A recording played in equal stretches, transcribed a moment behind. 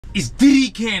It's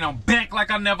DDK and I'm back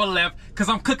like I never left, cause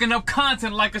I'm cooking up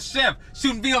content like a chef,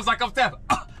 shooting videos like I'm Steph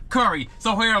Curry.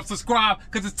 So hurry up, subscribe,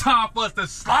 cause it's time for us to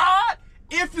slide.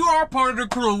 If you are a part of the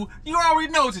crew, you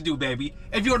already know what to do, baby.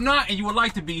 If you're not and you would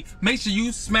like to be, make sure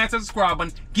you smash the subscribe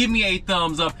button, give me a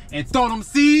thumbs up, and throw them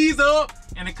C's up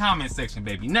in the comment section,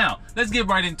 baby. Now, let's get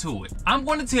right into it. I'm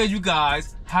going to tell you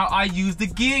guys how I use the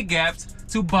gig apps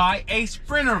to buy a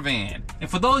Sprinter van. And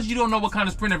for those of you who don't know what kind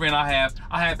of Sprinter van I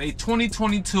have a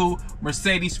 2022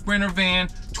 Mercedes Sprinter van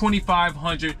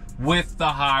 2500 with the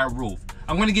high roof.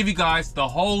 I'm gonna give you guys the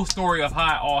whole story of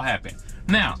how it all happened.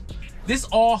 Now, this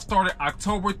all started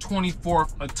October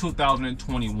 24th of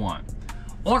 2021.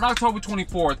 On October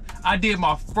 24th, I did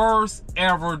my first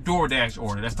ever DoorDash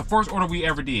order. That's the first order we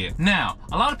ever did. Now,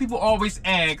 a lot of people always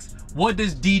ask, what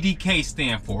does DDK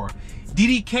stand for?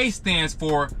 DDK stands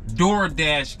for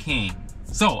DoorDash King.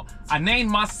 So I named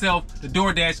myself the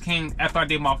DoorDash King after I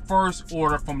did my first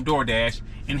order from DoorDash,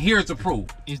 and here's the proof.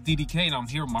 It's DDK and I'm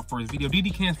here with my first video.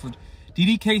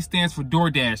 DDK stands for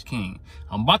DoorDash King.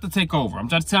 I'm about to take over. I'm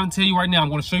just trying to tell you right now, I'm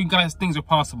going to show you guys things are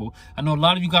possible. I know a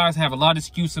lot of you guys have a lot of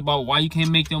excuses about why you can't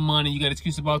make your money. You got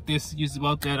excuse about this, excuse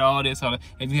about that, all this, all that.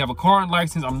 If you have a car and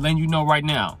license, I'm letting you know right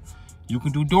now, you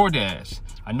can do DoorDash.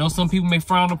 I know some people may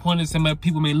frown upon it, some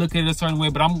people may look at it a certain way,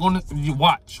 but I'm gonna just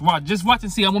watch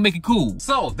and see. I'm gonna make it cool.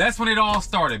 So that's when it all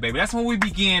started, baby. That's when we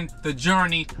began the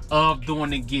journey of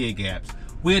doing the gig apps.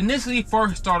 We initially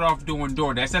first started off doing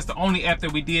DoorDash. That's the only app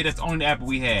that we did. That's the only app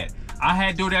we had. I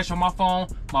had DoorDash on my phone.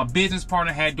 My business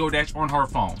partner had DoorDash on her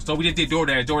phone. So we just did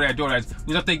DoorDash.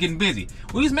 We was up there getting busy.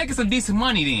 We was making some decent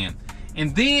money then.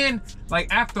 And then,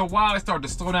 like, after a while, it started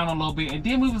to slow down a little bit. And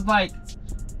then we was like,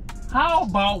 how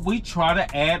about we try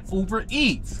to add Uber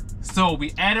Eats? So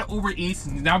we added Uber Eats,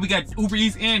 and now we got Uber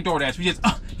Eats and DoorDash. We just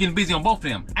getting busy on both of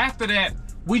them. After that,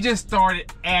 we just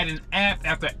started adding app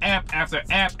after app after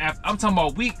app. I'm talking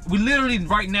about we literally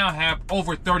right now have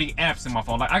over 30 apps in my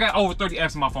phone. Like, I got over 30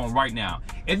 apps in my phone right now.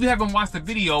 If you haven't watched the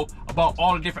video about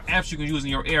all the different apps you can use in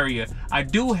your area, I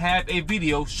do have a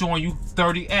video showing you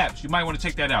 30 apps. You might want to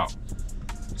check that out.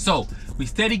 So we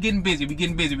steady getting busy, we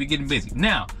getting busy.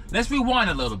 Now, let's rewind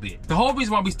a little bit. The whole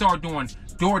reason why we started doing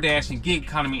DoorDash and gig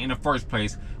economy in the first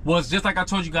place was just like I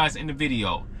told you guys in the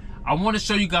video. I want to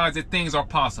show you guys that things are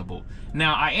possible.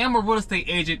 Now, I am a real estate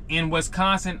agent in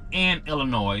Wisconsin and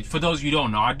Illinois. For those of you who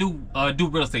don't know, I do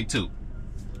real estate too.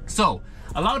 So,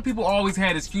 a lot of people always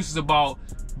had excuses about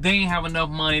they ain't have enough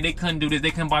money, they couldn't do this,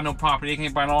 they couldn't buy no property, they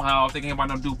can't buy no house, they can't buy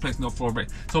no duplex, no floor break.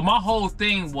 So my whole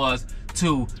thing was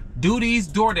to do these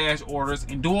DoorDash orders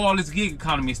and do all this gig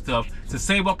economy stuff to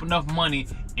save up enough money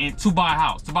and to buy a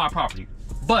house, to buy a property.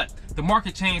 But the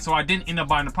market changed, so I didn't end up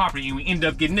buying the property, and we ended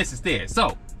up getting this instead.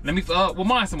 So let me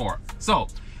rewind some more. So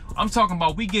I'm talking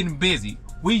about we getting busy.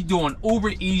 We doing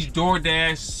Uber Eats,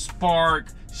 DoorDash, Spark,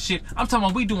 shit. I'm talking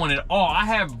about we doing it all. I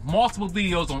have multiple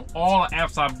videos on all the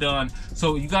apps I've done,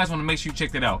 so you guys want to make sure you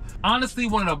check that out. Honestly,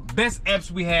 one of the best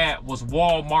apps we had was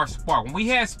Walmart Spark. When we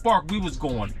had Spark, we was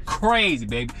going crazy,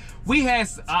 baby. We had,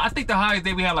 I think the highest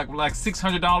day we had like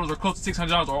 $600 or close to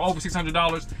 $600 or over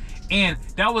 $600, and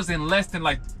that was in less than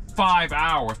like 5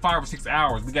 or 6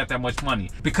 hours. We got that much money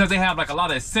because they have like a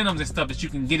lot of incentives and stuff that you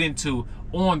can get into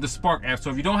on the Spark app. So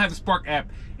if you don't have the Spark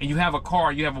app and you have a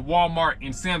car, you have a Walmart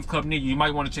and Sam's Club near you, you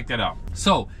might want to check that out.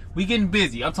 So we getting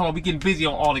busy. I'm talking about we getting busy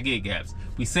on all the gig apps.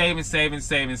 We save.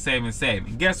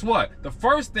 And guess what? The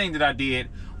first thing that I did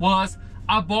was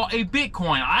I bought a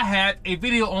Bitcoin. I had a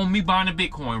video on me buying a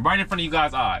Bitcoin right in front of you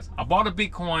guys' eyes. I bought a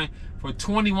Bitcoin for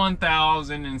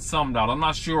 $21,000 and some dollars. I'm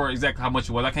not sure exactly how much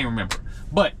it was. I can't remember.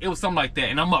 But it was something like that,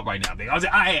 and I'm up right now, baby. I was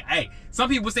like, hey, some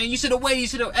people were saying you should have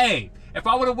waited, hey, if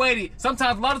I would have waited,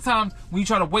 sometimes, a lot of times, when you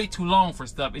try to wait too long for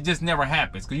stuff, it just never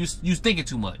happens, because you're thinking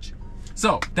too much.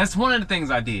 So, that's one of the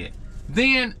things I did.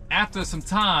 Then, after some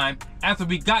time, after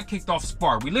we got kicked off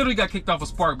Spark, we literally got kicked off of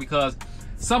Spark because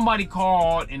somebody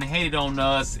called and hated on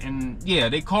us, and yeah,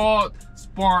 they called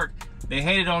Spark, they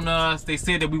hated on us. They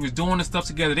said that we was doing the stuff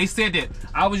together. They said that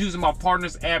I was using my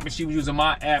partner's app and she was using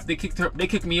my app. They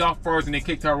kicked me off first and they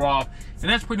kicked her off. And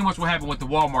that's pretty much what happened with the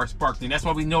Walmart Spark thing. That's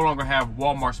why we no longer have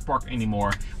Walmart Spark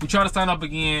anymore. We try to sign up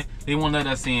again, they won't let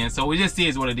us in. So it just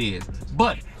is what it is.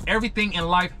 But everything in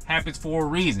life happens for a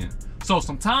reason. So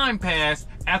some time passed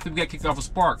after we got kicked off of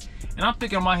Spark. And I'm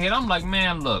thinking in my head, I'm like,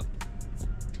 man, look,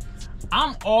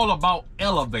 I'm all about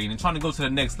elevating, trying to go to the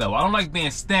next level. I don't like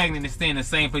being stagnant and staying in the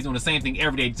same place, doing the same thing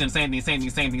every day, doing the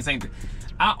same thing.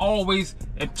 I always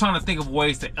am trying to think of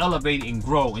ways to elevate and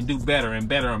grow and do better and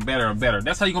better and better and better.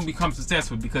 That's how you're going to become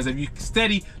successful, because if you're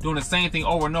steady doing the same thing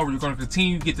over and over, you're going to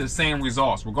continue to get to the same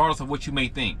results, regardless of what you may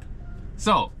think.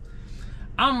 So,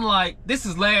 I'm like, this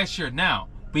is last year. Now,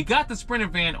 we got the Sprinter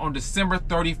van on December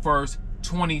 31st,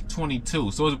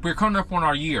 2022. So we're coming up on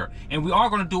our year, and we are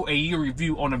going to do a year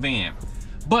review on the van.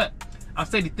 But I'm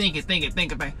steady thinking.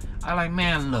 I'm like,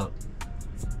 man, look,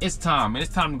 it's time, man.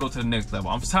 It's time to go to the next level.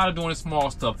 I'm tired of doing this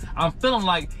small stuff. I'm feeling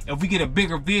like if we get a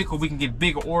bigger vehicle, we can get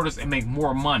bigger orders and make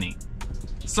more money.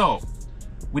 So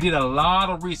we did a lot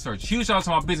of research. Huge shout out to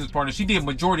my business partner. She did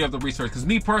majority of the research, because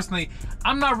me personally,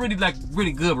 I'm not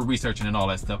really good with researching and all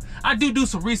that stuff. I do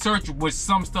some research with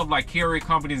some stuff like carrier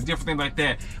companies, different things like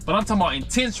that. But I'm talking about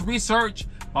intense research.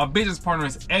 My business partner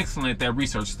is excellent at that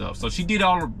research stuff. So she did a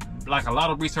lot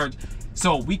of research.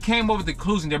 So we came up with the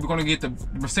conclusion that we're going to get the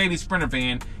Mercedes Sprinter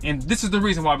van, and this is the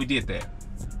reason why we did that.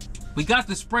 We got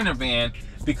the Sprinter van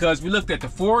because we looked at the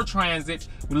Ford Transit,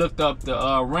 we looked up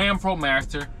the Ram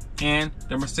ProMaster, and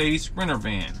the Mercedes Sprinter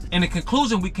van. And the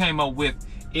conclusion we came up with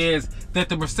is that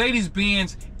the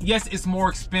Mercedes-Benz, yes, it's more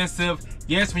expensive.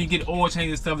 Yes, when you get oil change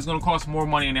and stuff, it's going to cost more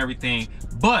money and everything.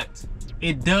 But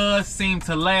it does seem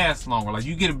to last longer. Like,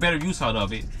 you get a better use out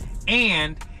of it.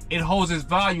 And it holds its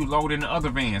value lower than the other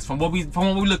vans from what we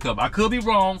looked up. I could be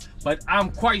wrong, but I'm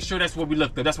quite sure that's what we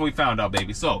looked up. That's what we found out,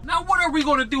 baby. So now what are we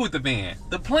going to do with the van?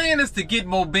 The plan is to get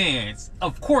more vans.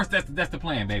 Of course, that's the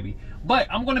plan, baby. But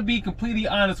I'm going to be completely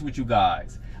honest with you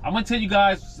guys. I'm going to tell you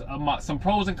guys some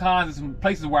pros and cons and some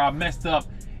places where I messed up,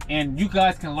 and you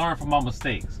guys can learn from my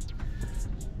mistakes.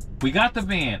 We got the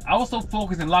van. I was so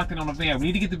focused and locked in on the van. We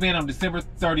need to get the van on December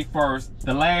 31st,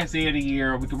 the last day of the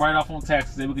year. We can write off on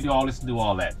taxes and we can do all this and do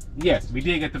all that. Yes, we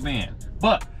did get the van.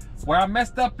 But where I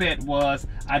messed up at was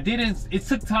it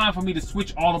took time for me to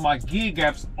switch all of my gig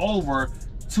apps over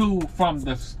from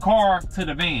the car to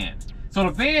the van. So the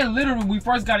van, literally, when we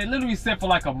first got it, literally set for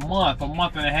like a month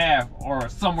and a half, or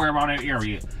somewhere around that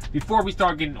area before we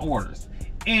start getting orders.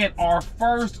 And our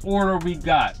first order we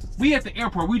at the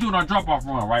airport, we doing our drop-off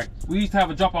run, right? We used to have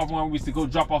a drop-off run. We used to go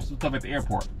drop off some stuff at the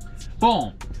airport.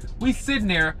 Boom. We sitting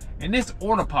there, and this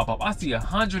order pop up. I see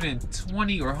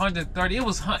 120 or 130. It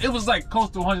was like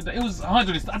close to 100. It was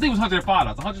 100. I think it was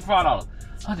 $105.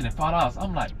 $105.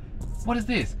 I'm like, what is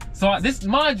this? So this,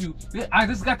 mind you, I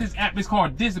just got this app. It's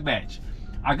called Dispatch.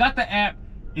 I got the app.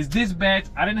 It's Dispatch.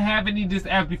 I didn't have any of this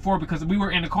app before because we were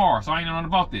in the car, so I ain't know nothing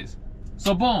about this.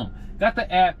 So boom. Got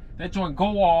the app, that joint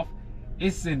go off.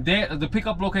 It's in the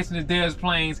pickup location is Des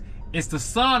Plaines. It's the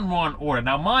Sun Run order.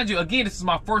 Now, mind you, again, this is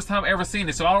my first time ever seeing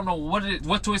this, so I don't know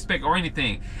what to expect or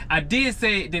anything. I did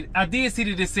see that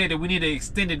it said that we need an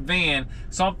extended van,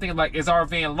 so I'm thinking like, is our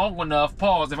van long enough?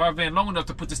 Pause. If our van long enough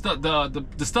to put the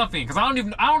stuff in, because I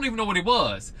don't even know what it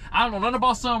was. I don't know nothing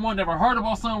about Sun Run. Never heard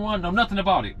about Sun Run. Know nothing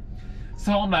about it.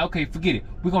 So I'm like, okay, forget it.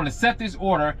 We're going to set this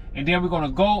order, and then we're going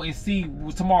to go and see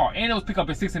tomorrow. And it was pick up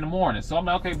at 6 in the morning. So I'm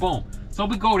like, okay, boom. So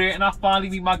we go there, and I finally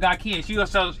meet my guy, Ken.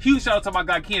 Huge shout out to my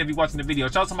guy, Ken, if you're watching the video.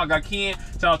 Shout out to my guy, Ken.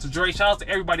 Shout out to Dre. Shout out to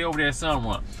everybody over there at Sun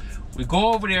Run. We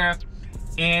go over there,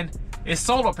 and it's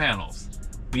solar panels.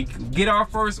 We get our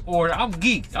first order. I'm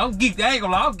geeked. I ain't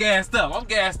gonna lie. I'm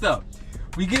gassed up.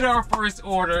 We get our first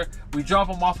order, we drop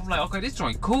them off. I'm like, okay, this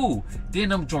joint cool. Then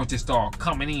them joints just start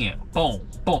coming in. Boom,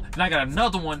 boom. And I got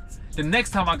another one. The next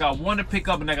time I got one to pick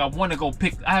up, and I got one to go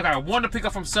pick. I got one to pick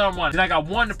up from Sun Run. Then I got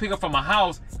one to pick up from my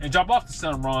house and drop off to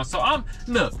Sun Run. So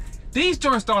look, these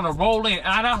joints starting to roll in,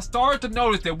 and I started to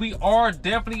notice that we are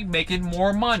definitely making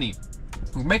more money.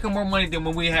 We're making more money than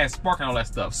when we had Spark and all that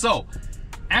stuff. So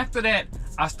after that,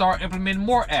 I start implementing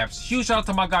more apps. Huge shout out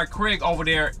to my guy Craig over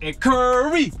there at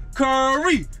Curry.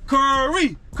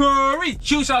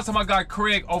 Huge shout out to my guy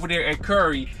Craig over there at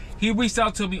Curry. He reached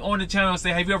out to me on the channel and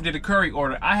said, have you ever did a Curry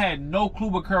order? I had no clue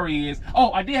what Curry is.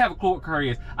 Oh, I did have a clue what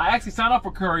Curry is. I actually signed up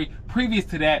for Curry previous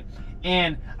to that,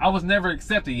 and I was never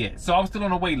accepted yet. So I was still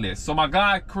on the wait list. So my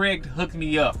guy Craig hooked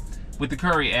me up with the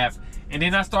Curry app. And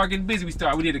then I started getting busy. We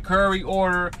did a Curry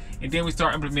order, and then we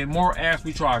started implementing more apps.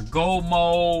 We tried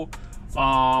GOMO,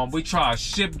 we tried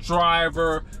Shipt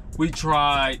Driver,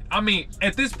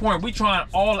 at this point, we trying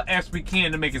all the apps we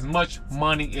can to make as much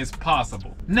money as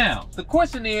possible. Now, the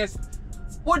question is,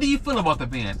 what do you feel about the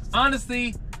van?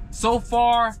 Honestly, so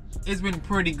far, it's been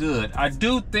pretty good. I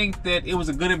do think that it was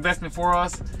a good investment for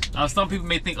us. Some people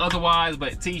may think otherwise,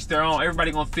 but to each their own.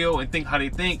 Everybody gonna feel and think how they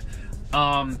think.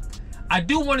 I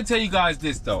do want to tell you guys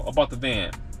this though about the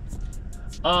van.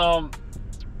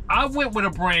 I went with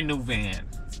a brand new van.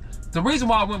 The reason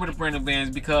why I went with a brand new van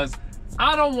is because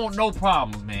I don't want no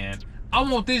problems, man. I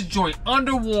want this joint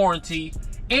under warranty,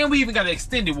 and we even got an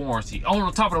extended warranty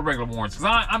on top of the regular warranty.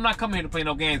 Because I'm not coming here to play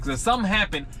no games. Because if something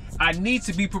happened, I need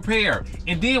to be prepared.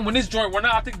 And then when this joint went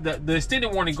out, I think the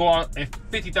extended warranty go out at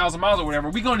 50,000 miles or whatever.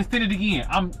 We're going to extend it again.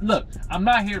 Look, I'm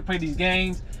not here to play these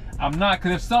games. I'm not,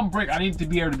 because if something break, I need to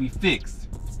be able to be fixed.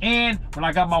 And when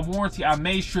I got my warranty,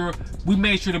 we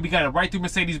made sure that we got it right through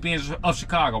Mercedes-Benz of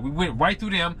Chicago. We went right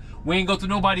through them. We ain't go through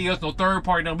nobody else, no third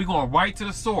party. No, we going right to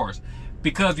the source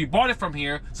because we bought it from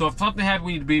here. So if something happens,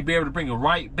 we need to be able to bring it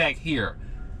right back here.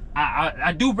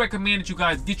 I do recommend that you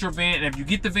guys get your van, and if you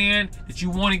get the van that you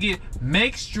want to get,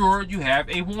 make sure you have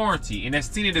a warranty, and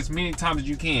extend it as many times as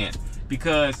you can,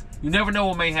 because you never know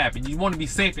what may happen. You want to be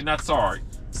safe and not sorry.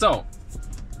 So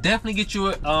definitely get you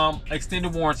a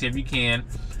extended warranty if you can.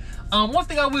 One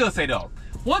thing I will say though,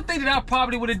 one thing that I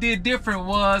probably would have did different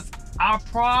was I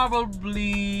don't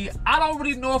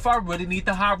really know if I really need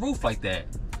the high roof like that.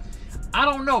 I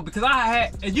don't know, because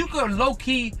and you could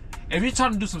low-key, if you're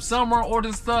trying to do some summer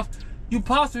orders and stuff, you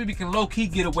possibly can low-key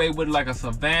get away with like a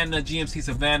Savannah, GMC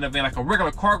Savannah van, like a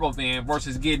regular cargo van,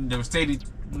 versus getting the Mercedes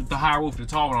with the high roof, the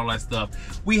tall and all that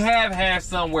stuff. We have had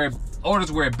some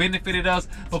orders where it benefited us,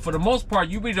 but for the most part,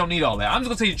 you really don't need all that. I'm just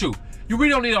gonna tell you the truth. You really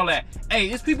don't need all that. Hey,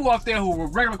 there's people out there who are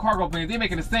regular cargo vans, they're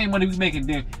making the same money we making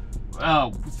then.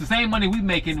 It's the same money we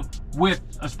making with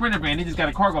a Sprinter van. They just got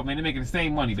a cargo van, they're making the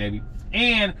same money, baby.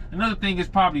 And another thing is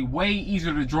probably way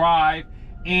easier to drive,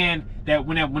 and that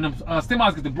when them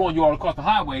semis get to blowing you all across the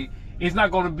highway, it's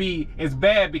not going to be as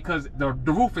bad because the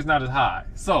roof is not as high.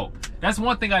 So that's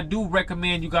one thing I do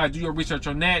recommend you guys do your research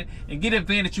on that and get a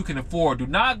van that you can afford. Do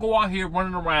not go out here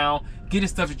running around getting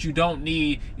stuff that you don't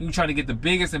need. You try to get the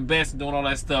biggest and best and doing all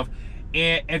that stuff,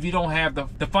 and if you don't have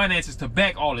the finances to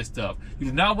back all this stuff, you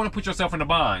do not want to put yourself in a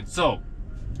bind. So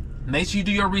make sure you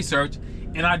do your research.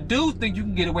 And I do think you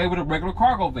can get away with a regular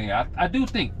cargo van. I do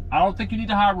think. I don't think you need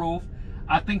a high roof.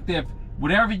 I think that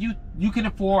whatever you can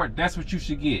afford, that's what you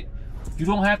should get. You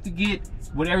don't have to get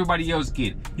what everybody else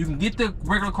get. You can get the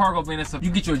regular cargo van and stuff. You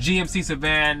can get your GMC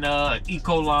Savannah,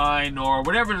 Ecoline, or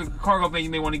whatever the cargo van you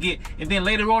may want to get. And then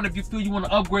later on, if you feel you want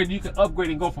to upgrade, you can upgrade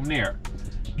and go from there.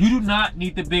 You do not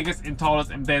need the biggest and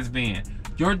tallest and best van.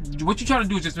 What you're trying to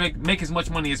do is just make as much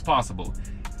money as possible.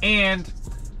 And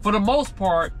for the most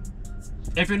part,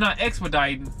 if you're not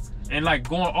expediting and like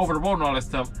going over the road and all that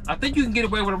stuff, I think you can get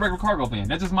away with a regular cargo van.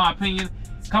 That's just my opinion.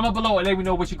 Comment below and let me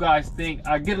know what you guys think.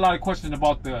 I get a lot of questions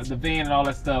about the van and all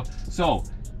that stuff. So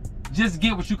just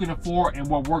get what you can afford and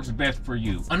what works best for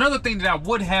you. Another thing that I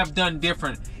would have done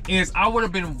different is I would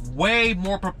have been way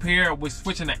more prepared with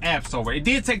switching the apps over. It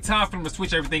did take time for them to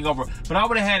switch everything over, but I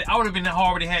would have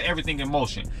already had everything in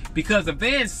motion, because the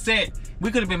van's set.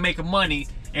 We could have been making money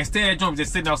instead of Jerome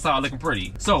just sitting outside looking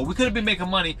pretty. So we could have been making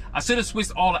money. I should have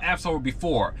switched all the apps over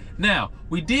before. Now,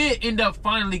 we did end up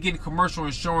finally getting commercial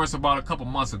insurance about a couple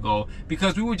months ago,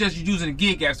 because we were just using the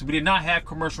gig apps. We did not have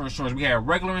commercial insurance. We had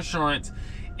regular insurance,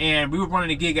 and we were running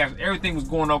the gig apps. Everything was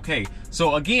going okay.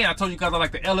 So again, I told you guys I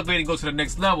like to elevate and go to the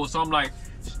next level. So I'm like,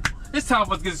 it's time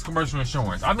for us to get this commercial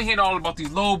insurance. I've been hearing all about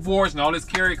these load boards and all this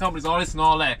carrier companies, all this and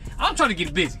all that. I'm trying to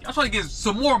get busy. I'm trying to get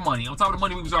some more money on top of the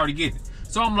money we was already getting.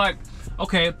 So I'm like,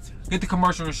 okay, get the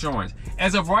commercial insurance.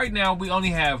 As of right now, we only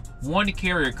have one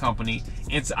carrier company.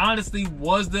 And honestly,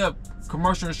 was the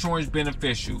commercial insurance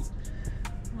beneficial?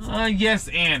 Yes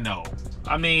and no.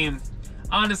 I mean,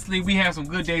 honestly, we have some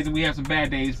good days and we have some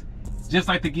bad days, just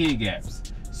like the gig apps.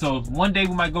 So one day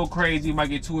we might go crazy, we might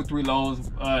get 2 or 3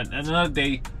 loads, and another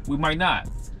day we might not.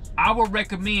 I would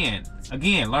recommend,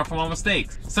 again, learn from my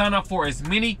mistakes. Sign up for as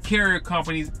many carrier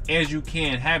companies as you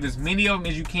can. Have as many of them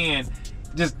as you can,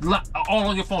 just all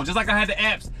on your phone. Just like I had the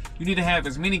apps, you need to have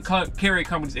as many carrier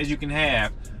companies as you can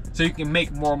have so you can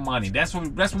make more money. That's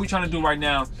what we're trying to do right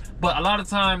now. But a lot of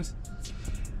times,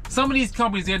 some of these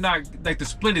companies, they're not, like the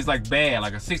split is like bad,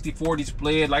 like a 60-40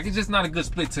 split. Like, it's just not a good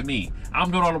split to me.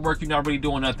 I'm doing all the work, you're not really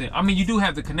doing nothing. I mean, you do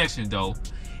have the connection though.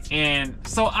 And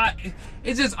so I'm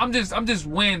just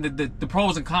weighing the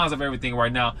pros and cons of everything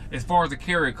right now as far as the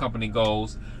carrier company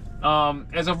goes.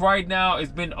 As of right now,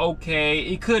 it's been okay.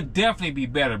 It could definitely be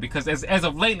better, because as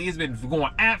of lately, it's been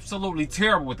going absolutely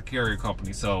terrible with the carrier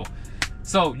company. So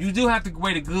you do have to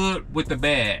weigh the good with the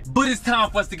bad. But it's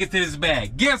time for us to get to this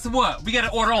bag. Guess what? We got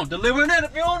an order on Delivery Net.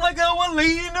 If you don't like how I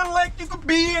lean, like you could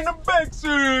be in the back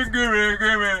seat.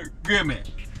 Give me.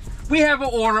 We have an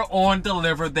order on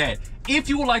Deliver That. If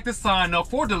you would like to sign up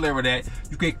for Deliver That,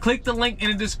 you can click the link in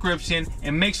the description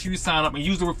and make sure you sign up and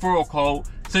use the referral code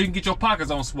so you can get your pockets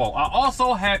on swole. I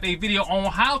also have a video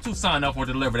on how to sign up for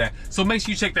Deliver That, so make sure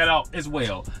you check that out as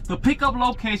well. The pickup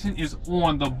location is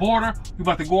on the border. We're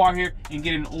about to go out here and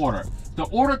get an order. The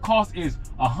order cost is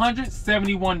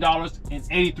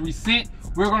 $171.83.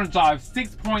 We're going to drive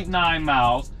 6.9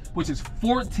 miles, which is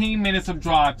 14 minutes of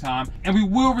drive time, and we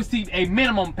will receive a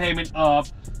minimum payment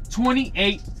of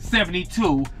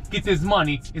 $28.72. Get this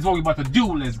money is what we're about to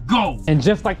do. Let's go. And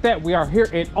just like that, we are here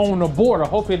on the border.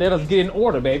 Hopefully let us get an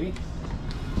order, baby.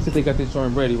 See, they got this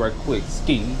joint ready right quick,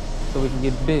 ski, so we can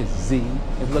get busy.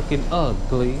 It's looking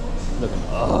ugly. Looking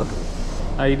ugly.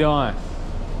 How you doing?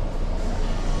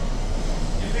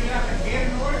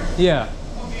 Yeah.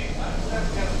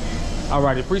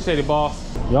 Alright, appreciate it, boss.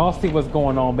 Y'all see what's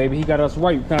going on, baby. He got us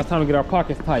right. Now it's time to get our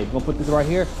pockets tight. We're gonna put this right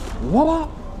here. Voila!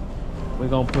 We're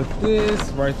gonna put this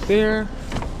right there.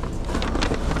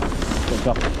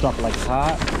 Drop it like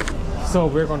hot. So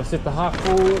we're gonna sit the hot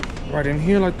food right in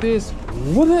here like this.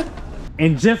 Voila!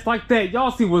 And just like that,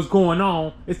 y'all see what's going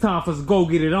on. It's time for us to go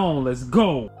get it on. Let's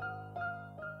go.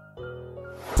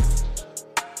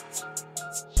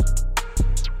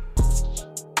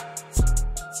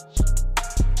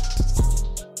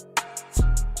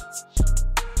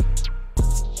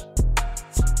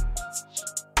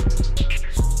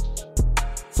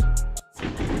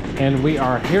 And we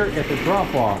are here at the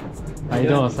drop-off. How you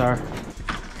doing, sir?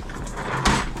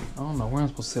 I don't know where I'm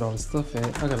supposed to sit all this stuff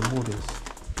at. I gotta move this.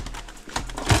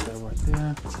 Put that right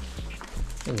there.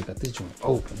 Then we got this joint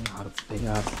open. How to stay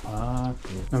out of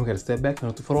pocket. Now we gotta step back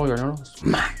and the foryou, you know?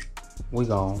 Smack! We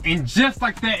gone. And just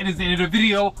like that, it is the end of the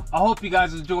video. I hope you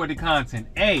guys enjoyed the content.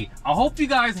 Hey, I hope you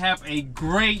guys have a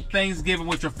great Thanksgiving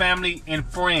with your family and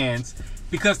friends.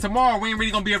 Because tomorrow we ain't really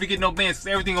gonna be able to get no bands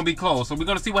because everything gonna be closed. So we're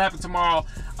gonna see what happens tomorrow.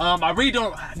 I really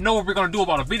don't know what we're gonna do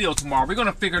about a video tomorrow. We're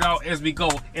gonna figure it out as we go,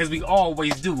 as we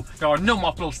always do. Y'all know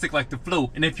my flow sick like the flu.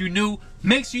 And if you're new,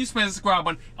 make sure you smash the subscribe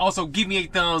button. Also, give me a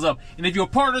thumbs up. And if you're a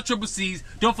part of the Triple C's,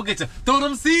 don't forget to throw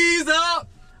them C's up.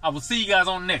 I will see you guys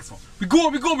on the next one. We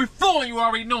going, we flowing. You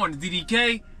already know it.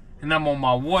 DDK, and I'm on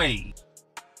my way.